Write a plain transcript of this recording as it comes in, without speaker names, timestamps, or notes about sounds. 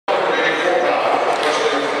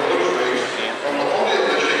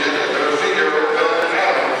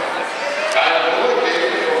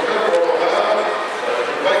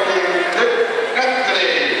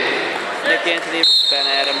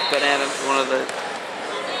of the,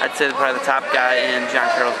 I'd say probably the top guy in John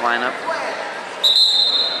Carroll's lineup.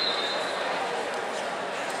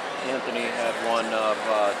 Anthony had one of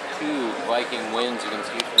 2 Viking wins against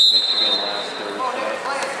Eastern Michigan last Thursday.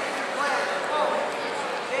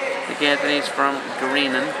 I think Anthony's from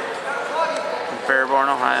Greenan, from Fairborn,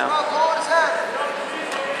 Ohio.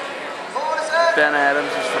 Ben Adams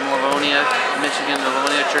is from Livonia, Michigan,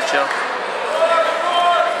 Livonia, Churchill.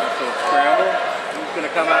 So scramble, who's going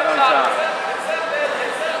to come out on top?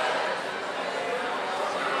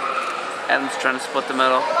 Adams trying to split the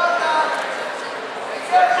middle.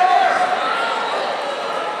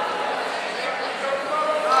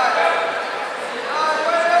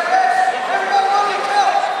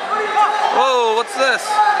 Whoa, what's this?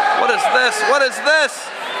 What is this? What is this?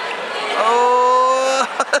 Oh,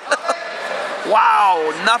 wow,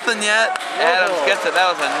 nothing yet. Adams gets it. That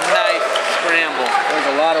was a nice scramble. There's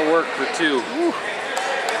a lot of work for 2. Whew.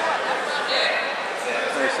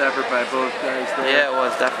 Nice effort by both guys there. Yeah, it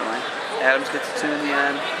was, definitely. Adams gets a 2 in the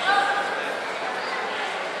end.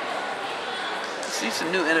 See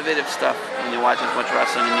some new innovative stuff when you watch as much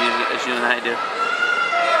wrestling as you and I do.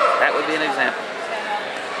 That would be an example.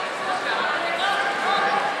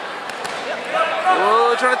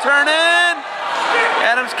 Oh, trying to turn in!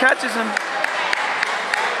 Adams catches him.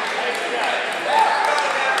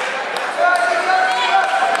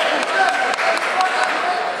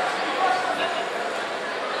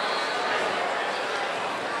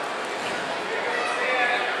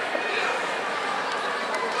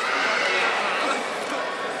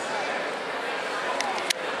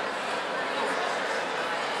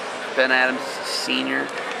 Ben Adams is a senior.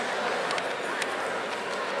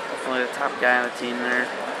 Definitely the top guy on the team there.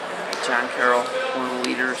 John Carroll, one of the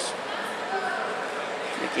leaders.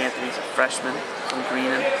 Nick Anthony's a freshman from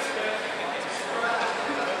Greenan.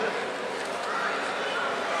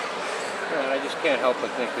 I just can't help but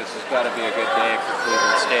think this has got to be a good day for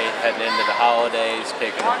Cleveland State, heading into the holidays,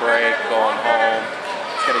 taking a break, going home.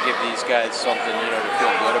 It's got to give these guys something, you know, to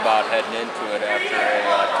feel good about heading into it after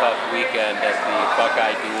a tough weekend at the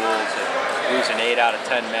Buckeye Duels and losing 8 out of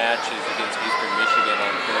 10 matches against Eastern Michigan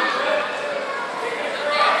on Thursday.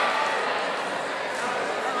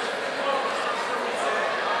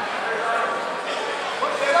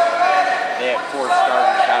 They had 4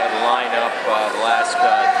 starters out of the lineup the last 2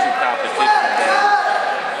 competition days.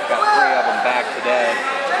 Got 3 of them back today.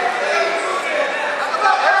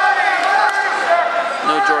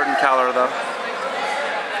 No Jordan Keller though. But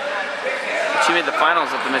he made the finals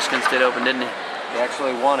at the Michigan State Open, didn't he? He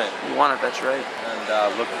actually won it. He won it, that's right.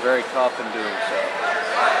 And looked very tough in doing so.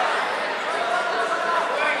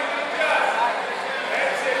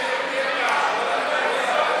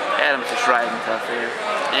 Adams is riding tough here.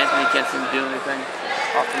 Anthony can't seem to do anything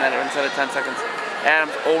off the net inside of 10 seconds.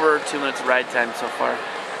 Adams over 2 minutes of ride time so far.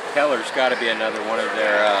 Keller's got to be another one of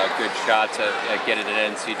their good shots at getting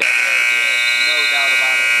an NCAA. No doubt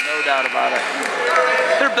about it. No doubt about it.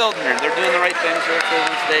 They're building here. They're doing the right things here at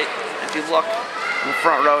Cleveland State. If you look in the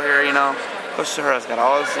front row here, you know, Coach Sahara's got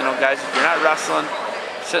all those, you know, guys. If you're not wrestling,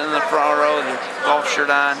 sitting in the front row with your golf shirt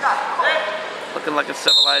on, looking like a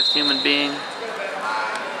civilized human being.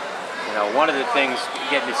 You know, one of the things,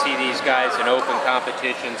 getting to see these guys in open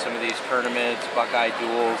competition, some of these tournaments, Buckeye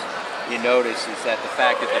Duels, you notice is that the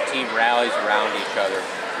fact that the team rallies around each other.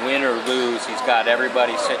 Win or lose, he's got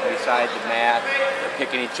everybody sitting beside the mat. They're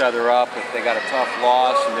picking each other up if they got a tough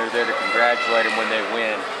loss, and they're there to congratulate them when they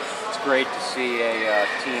win. It's great to see a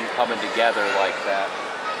team coming together like that.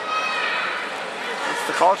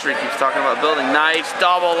 It's the culture he keeps talking about building. Nice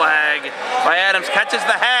double leg by Adams. Catches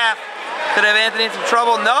the half. Could have Anthony in some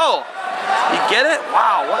trouble? No. You get it?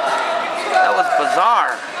 Wow, what? That was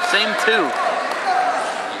bizarre. Same 2.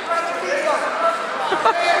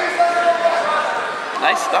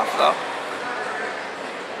 Nice stuff, though.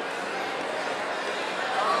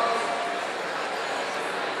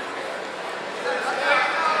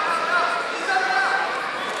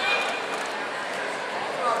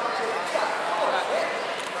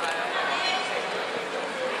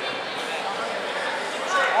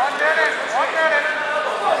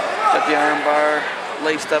 Got the arm bar,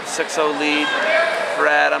 laced up 6-0 lead for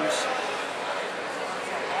Adams.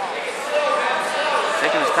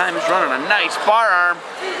 Taking his time, he's running a nice bar arm.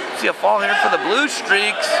 See a fall here for the Blue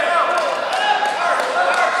Streaks.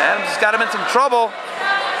 Adams has got him in some trouble.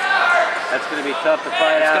 That's going to be tough to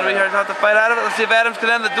fight out of. It's going to be tough to fight out of it. Let's see if Adams can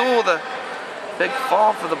end the duel with a big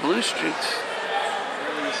fall for the Blue Streaks.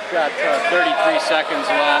 He's got 33 seconds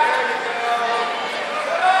left.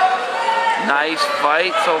 Nice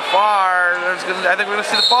fight so far. I think we're gonna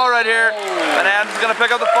see the fall right here. Bananas is gonna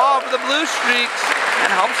pick up the fall for the Blue Streaks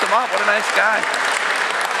and helps him up. What a nice guy.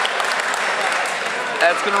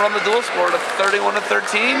 That's gonna run the dual score to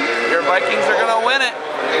 31-13. Your Vikings are gonna win it.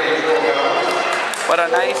 But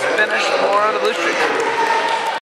a nice finish for the Blue Streaks.